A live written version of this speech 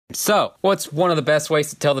So, what's one of the best ways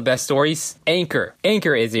to tell the best stories? Anchor.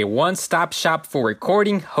 Anchor is a one-stop shop for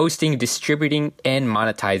recording, hosting, distributing, and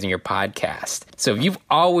monetizing your podcast. So if you've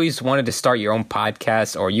always wanted to start your own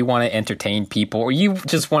podcast, or you want to entertain people, or you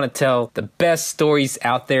just want to tell the best stories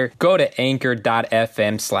out there, go to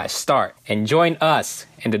anchor.fm/start and join us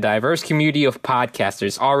in the diverse community of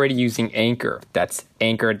podcasters already using Anchor. That's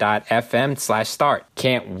anchor.fm/start.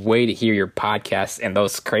 Can't wait to hear your podcast and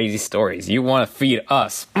those crazy stories. You want to feed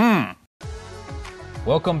us.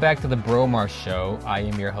 Welcome back to the Bromar Show. I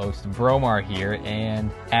am your host, Bromar here, and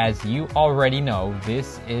as you already know,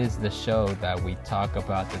 this is the show that we talk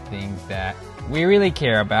about the things that we really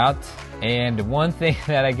care about. And one thing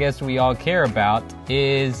that I guess we all care about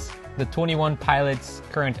is the 21 Pilots'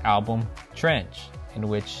 current album, Trench, in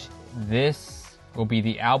which this will be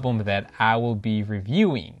the album that I will be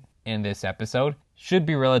reviewing in this episode. Should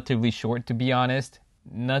be relatively short, to be honest.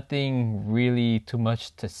 Nothing really too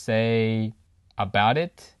much to say about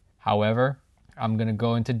it. However, I'm going to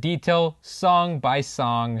go into detail song by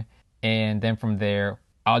song, and then from there,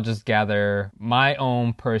 I'll just gather my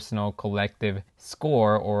own personal collective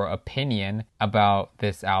score or opinion about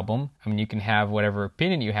this album. I mean, you can have whatever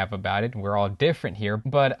opinion you have about it. We're all different here,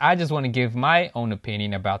 but I just want to give my own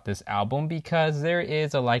opinion about this album because there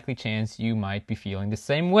is a likely chance you might be feeling the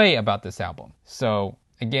same way about this album. So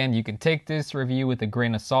again, you can take this review with a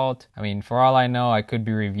grain of salt. I mean, for all I know, I could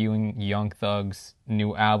be reviewing Young Thug's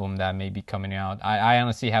new album that may be coming out. I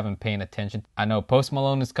honestly haven't paid attention. I know Post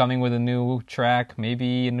Malone is coming with a new track,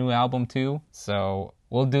 maybe a new album too. So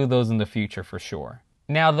we'll do those in the future for sure.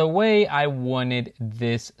 Now, the way I wanted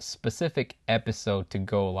this specific episode to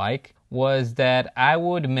go was that I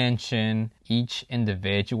would mention each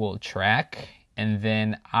individual track, and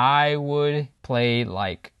then I would play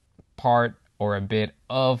part or a bit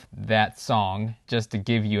of that song just to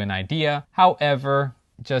give you an idea. However,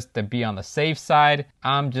 just to be on the safe side,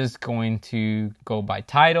 I'm just going to go by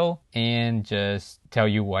title and just tell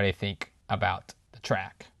you what I think about the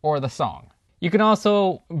track or the song. You can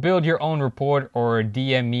also build your own report or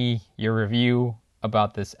DM me your review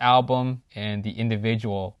about this album and the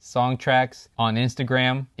individual song tracks on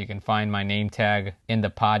Instagram. You can find my name tag in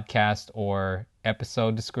the podcast or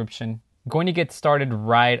episode description. Going to get started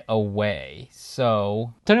right away.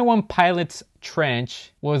 So, 21 Pilots'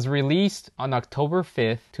 Trench was released on October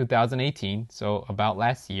 5th, 2018, so about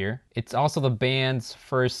last year. It's also the band's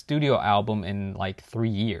first studio album in 3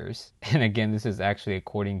 years. And again, this is actually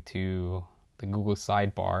according to the Google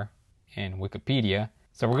sidebar and Wikipedia.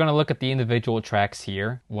 So we're going to look at the individual tracks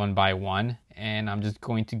here, one by one, and I'm just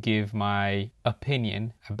going to give my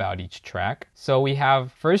opinion about each track. So we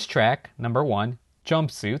have first track, number 1,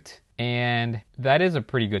 Jumpsuit. And that is a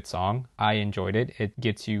pretty good song. I enjoyed it. It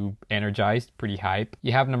gets you energized, pretty hype.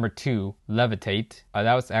 You have number 2, Levitate.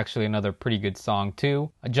 That was actually another pretty good song too.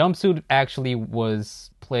 A Jumpsuit actually was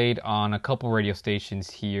played on a couple radio stations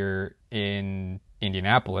here in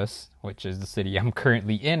Indianapolis, which is the city I'm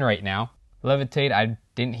currently in right now. Levitate, I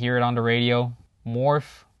didn't hear it on the radio.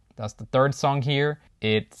 Morph, that's the third song here.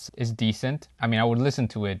 It's decent. I mean, I would listen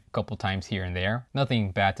to it a couple times here and there. Nothing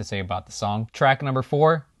bad to say about the song. Track number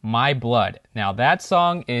 4, My Blood. Now, that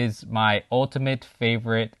song is my ultimate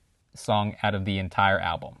favorite song out of the entire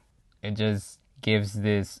album. It just gives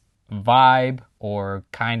this vibe or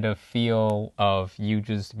kind of feel of you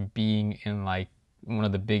just being in one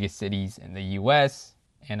of the biggest cities in the US.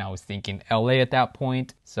 And I was thinking LA at that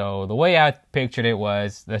point. So the way I pictured it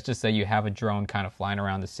was, let's just say you have a drone kind of flying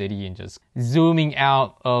around the city and just zooming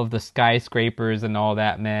out of the skyscrapers and all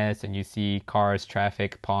that mess. And you see cars,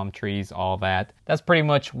 traffic, palm trees, all that. That's pretty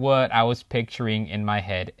much what I was picturing in my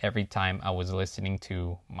head every time I was listening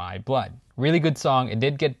to My Blood. Really good song. It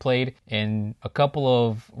did get played in a couple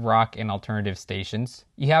of rock and alternative stations.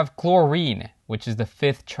 You have Chlorine, which is the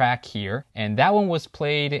 5th track here. And that one was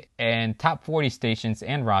played in top 40 stations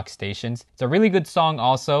and rock stations. It's a really good song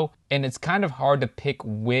also. And it's kind of hard to pick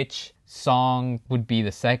which song would be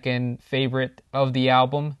the second favorite of the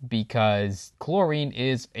album because Chlorine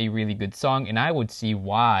is a really good song. And I would see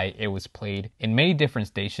why it was played in many different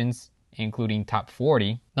stations, including top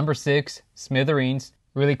 40. Number 6, Smithereens.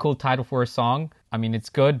 Really cool title for a song. I mean, it's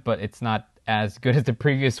good, but it's not as good as the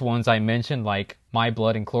previous ones I mentioned, like My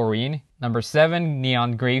Blood and Chlorine. Number 7,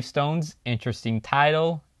 Neon Gravestones. Interesting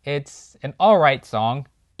title. It's an alright song.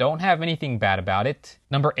 Don't have anything bad about it.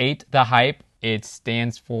 Number 8, The Hype. It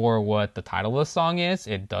stands for what the title of the song is.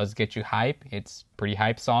 It does get you hype. It's a pretty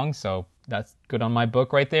hype song, so that's good on my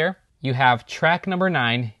book right there. You have track number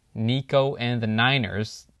 9, Nico and the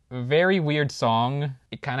Niners. very weird song.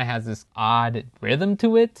 It kind of has this odd rhythm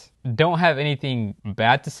to it. Don't have anything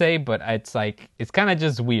bad to say, but it's kind of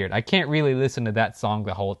just weird. I can't really listen to that song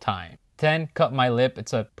the whole time. 10, Cut My Lip.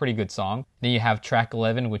 It's a pretty good song. Then you have track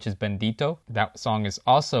 11, which is Bendito. That song is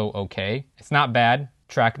also okay. It's not bad.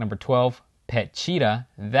 Track number 12, Pet Cheetah.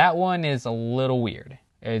 That one is a little weird.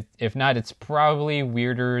 If not, it's probably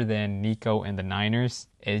weirder than Nico and the Niners.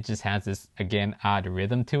 It just has this, again, odd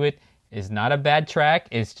rhythm to it. It's not a bad track.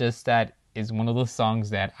 It's just that it's one of those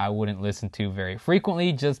songs that I wouldn't listen to very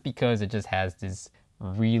frequently just because it just has this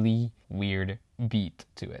really weird beat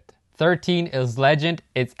to it. 13 is Legend.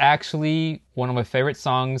 It's actually one of my favorite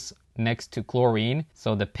songs next to Chlorine.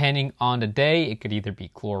 So depending on the day, it could either be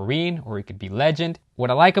Chlorine or it could be Legend.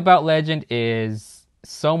 What I like about Legend is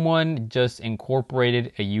someone just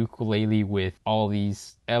incorporated a ukulele with all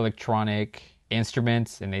these electronic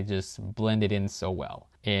instruments and they just blend it in so well.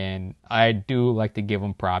 And I do like to give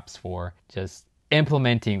them props for just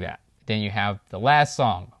implementing that. Then you have the last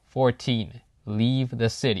song, 14, Leave the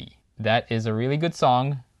City. That is a really good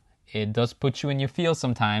song. It does put you in your feels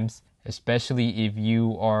sometimes, especially if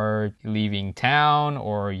you are leaving town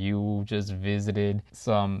or you just visited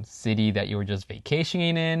some city that you were just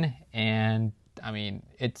vacationing in. And I mean,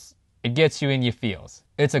 it gets you in your feels.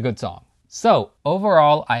 It's a good song. So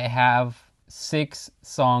overall, I have 6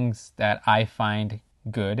 songs that I find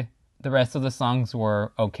good. The rest of the songs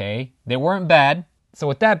were okay. They weren't bad. So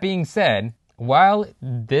with that being said, while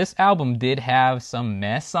this album did have some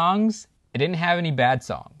mess songs, it didn't have any bad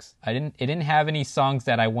songs. It didn't have any songs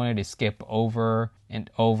that I wanted to skip over and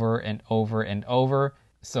over and over and over.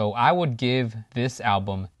 So I would give this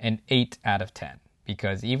album an 8 out of 10.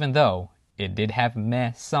 Because even though it did have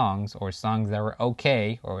meh songs or songs that were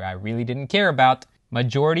okay or I really didn't care about,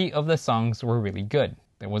 majority of the songs were really good.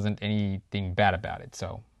 There wasn't anything bad about it.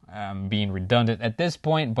 So I'm being redundant at this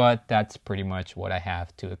point, but that's pretty much what I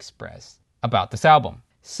have to express about this album.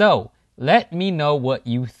 So let me know what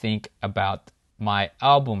you think about my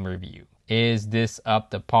album review. Is this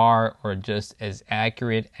up to par or just as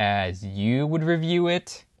accurate as you would review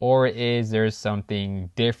it? Or is there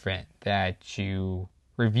something different that you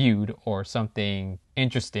reviewed or something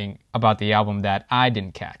interesting about the album that I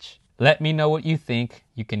didn't catch? Let me know what you think.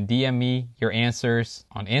 You can DM me your answers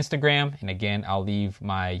on Instagram. And again, I'll leave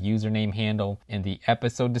my username handle in the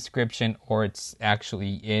episode description, or it's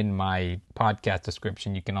actually in my podcast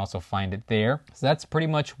description. You can also find it there. So that's pretty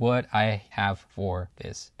much what I have for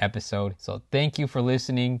this episode. So thank you for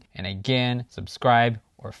listening. And again, subscribe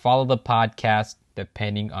or follow the podcast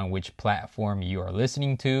depending on which platform you are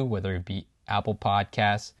listening to, whether it be Apple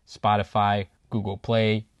Podcasts, Spotify, Google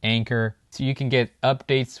Play, Anchor, so you can get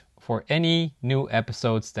updates for any new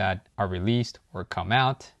episodes that are released or come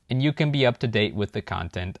out, and you can be up to date with the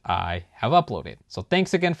content I have uploaded. So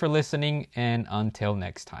thanks again for listening, and until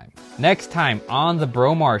next time. Next time on The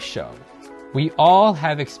Bromar Show, we all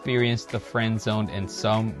have experienced the friend zone in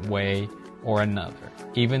some way or another.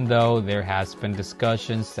 Even though there has been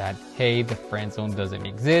discussions that, hey, the friend zone doesn't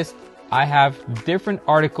exist, I have different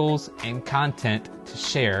articles and content to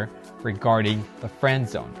share regarding the friend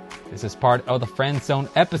zone. This is part of the Friend Zone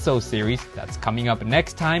episode series that's coming up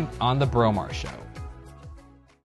next time on The Bromar Show.